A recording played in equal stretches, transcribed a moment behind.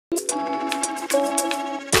The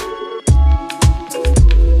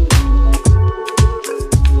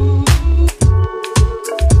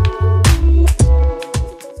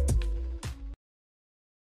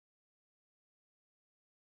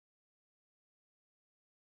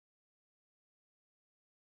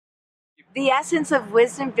essence of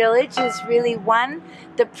Wisdom Village is really one,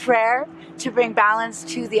 the prayer to bring balance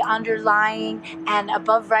to the underlying and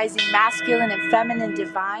above rising masculine and feminine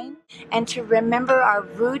divine, and to remember our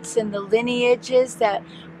roots and the lineages that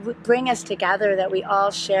bring us together, that we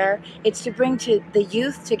all share. It's to bring to the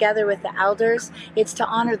youth together with the elders. It's to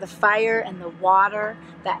honor the fire and the water,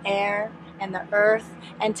 the air and the earth,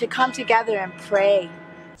 and to come together and pray.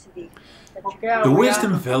 The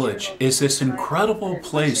Wisdom Village is this incredible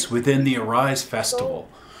place within the Arise Festival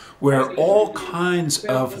where all kinds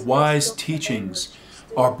of wise teachings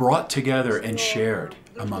are brought together and shared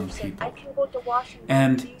among people.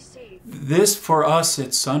 And this, for us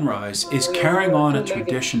at Sunrise, is carrying on a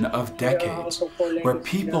tradition of decades where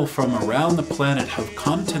people from around the planet have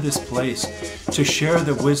come to this place to share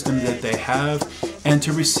the wisdom that they have and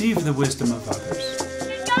to receive the wisdom of others.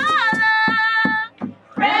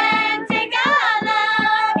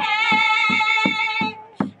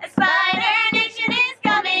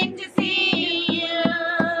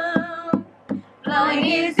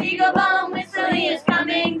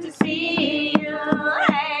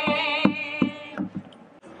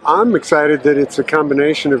 I'm excited that it's a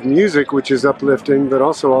combination of music, which is uplifting, but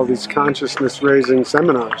also all these consciousness-raising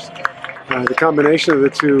seminars. The combination of the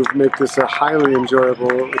two make this a highly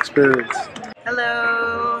enjoyable experience.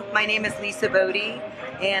 Hello, my name is Lisa Bodie,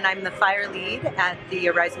 and I'm the fire lead at the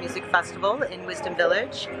Arise Music Festival in Wisdom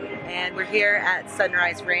Village, and we're here at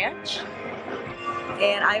Sunrise Ranch.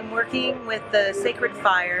 And I'm working with the Sacred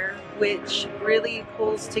Fire, which really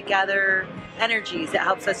pulls together energies. It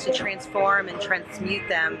helps us to transform and transmute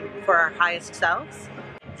them for our highest selves.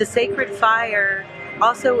 The Sacred Fire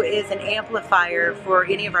also is an amplifier for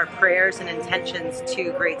any of our prayers and intentions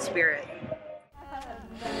to Great Spirit.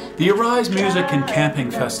 The Arise Music and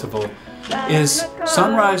Camping Festival is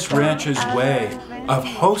Sunrise Ranch's way of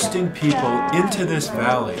hosting people into this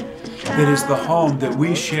valley that is the home that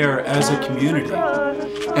we share as a community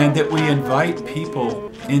and that we invite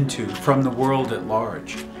people into from the world at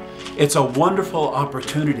large. It's a wonderful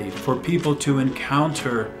opportunity for people to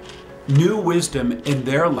encounter new wisdom in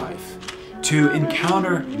their life, to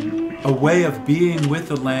encounter a way of being with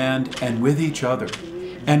the land and with each other,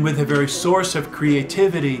 and with a very source of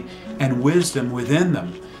creativity and wisdom within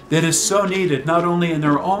them that is so needed not only in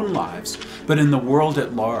their own lives, but in the world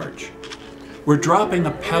at large. We're dropping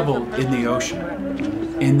a pebble in the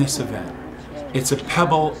ocean in this event. It's a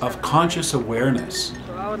pebble of conscious awareness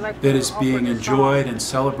that is being enjoyed and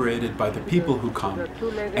celebrated by the people who come,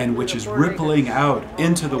 and which is rippling out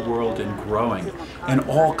into the world and growing in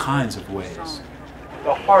all kinds of ways.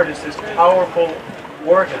 The heart is this powerful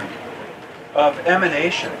organ of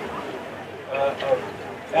emanation, of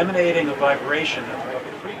emanating a vibration, of a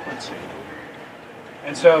frequency.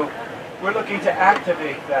 And so we're looking to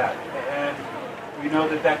activate that, and we know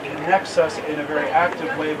that that connects us in a very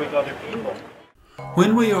active way with other people.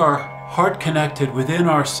 When we are heart connected within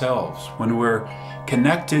ourselves, when we're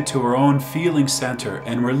connected to our own feeling center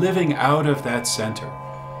and we're living out of that center,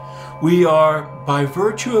 we are, by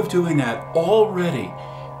virtue of doing that, already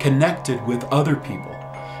connected with other people,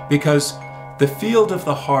 because the field of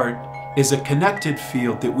the heart is a connected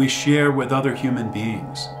field that we share with other human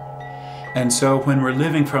beings. And so when we're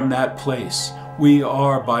living from that place, we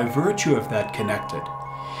are, by virtue of that, connected.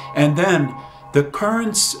 And then the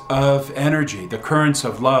currents of energy, the currents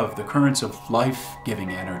of love, the currents of life-giving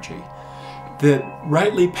energy that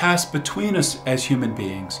rightly pass between us as human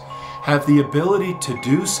beings have the ability to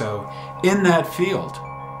do so in that field.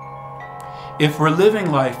 If we're living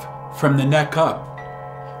life from the neck up,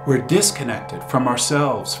 we're disconnected from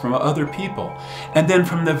ourselves, from other people, and then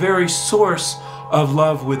from the very source of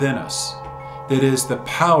love within us. That is the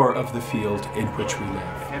power of the field in which we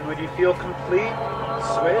live. And when you feel complete,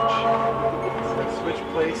 switch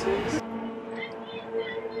places.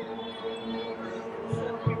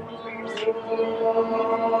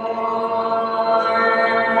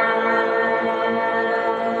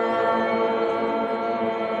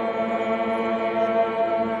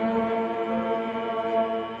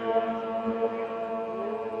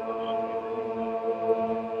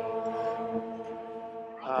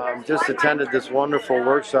 Just attended this wonderful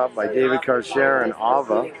workshop by David Karcher and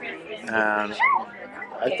Ava, and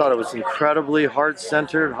I thought it was incredibly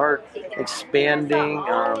heart-centered, heart-expanding,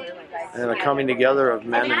 and a coming together of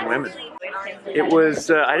men and women. It was,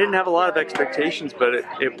 I didn't have a lot of expectations, but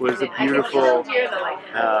it was a beautiful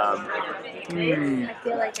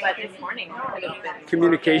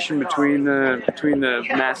communication between the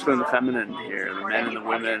masculine and the feminine here, the men and the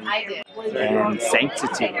women, and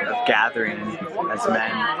sanctity of gathering as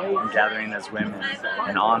men and gathering as women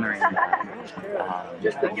and honoring.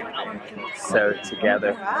 So together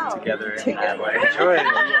in that way. Enjoy it.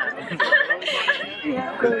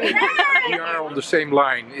 We are on the same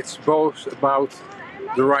line. It's both about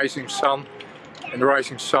the rising sun, and the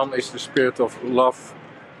rising sun is the spirit of love,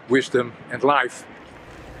 wisdom and life.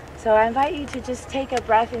 So I invite you to just take a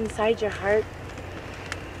breath inside your heart.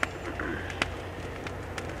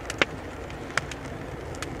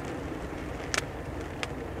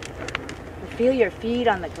 Feel your feet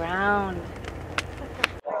on the ground.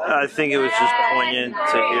 I think it was just poignant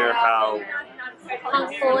to hear how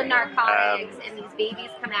full of narcotics and these babies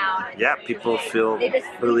come out. Yeah, people feel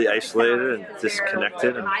really isolated and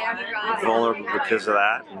disconnected and vulnerable because of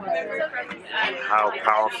that. And how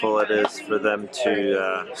powerful it is for them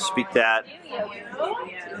to speak that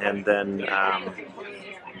and then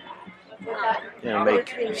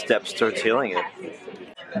make steps towards healing it.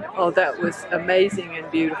 Oh, that was amazing and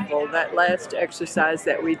beautiful. That last exercise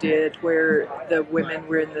that we did where the women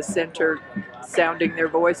were in the center sounding their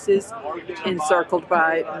voices, encircled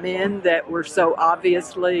by men that were so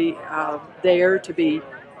obviously there to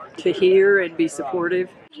hear and be supportive.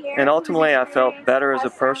 And ultimately I felt better as a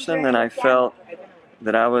person, and I felt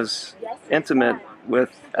that I was intimate with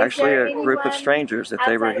actually a group of strangers, that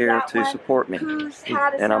they were here to support me.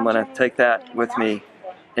 And I'm going to take that with me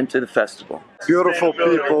into the festival. Beautiful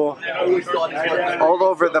people all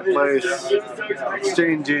over the place,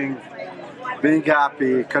 exchanging, being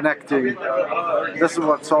happy, connecting. This is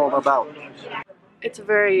what it's all about. It's a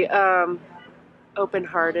very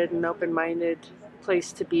open-hearted and open-minded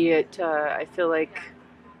place to be at. I feel like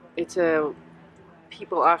it's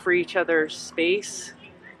people offer each other space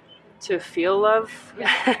to feel love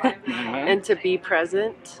and to be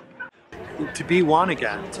present. To be one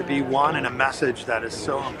again, to be one in a message that is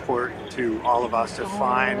so important to all of us, to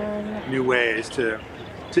find new ways to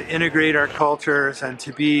integrate our cultures and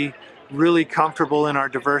to be really comfortable in our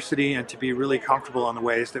diversity and to be really comfortable in the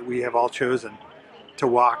ways that we have all chosen to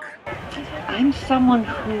walk. I'm someone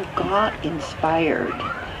who got inspired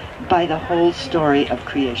by the whole story of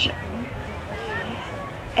creation.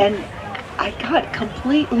 And I got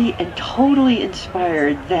completely and totally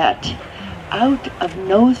inspired that out of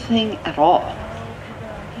nothing at all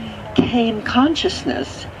came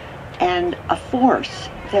consciousness and a force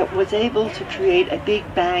that was able to create a big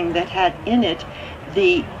bang that had in it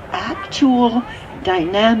the actual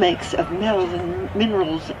dynamics of metals and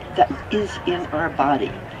minerals that is in our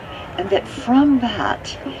body. And that from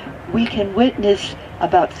that we can witness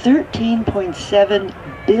about 13.7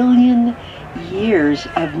 billion years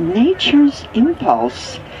of nature's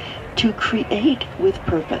impulse to create with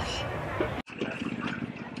purpose.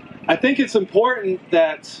 I think it's important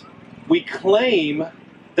that we claim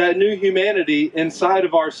that new humanity inside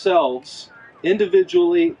of ourselves,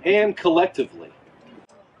 individually and collectively.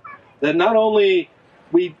 That not only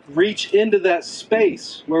we reach into that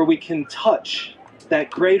space where we can touch that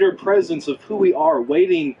greater presence of who we are,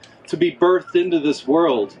 waiting to be birthed into this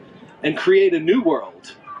world and create a new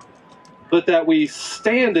world, but that we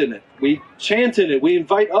stand in it, we chant in it, we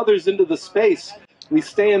invite others into the space, we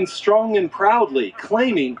stand strong and proudly,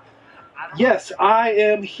 claiming, yes, I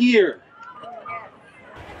am here.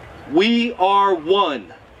 We are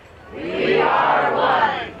one. We are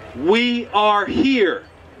one. We are here.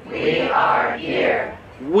 We are here.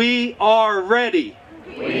 We are ready.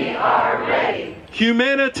 We are ready.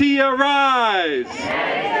 Humanity arise.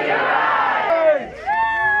 Humanity arise.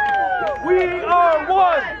 We are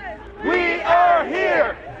one. We are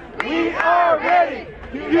here. We are ready.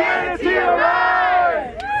 Humanity arise.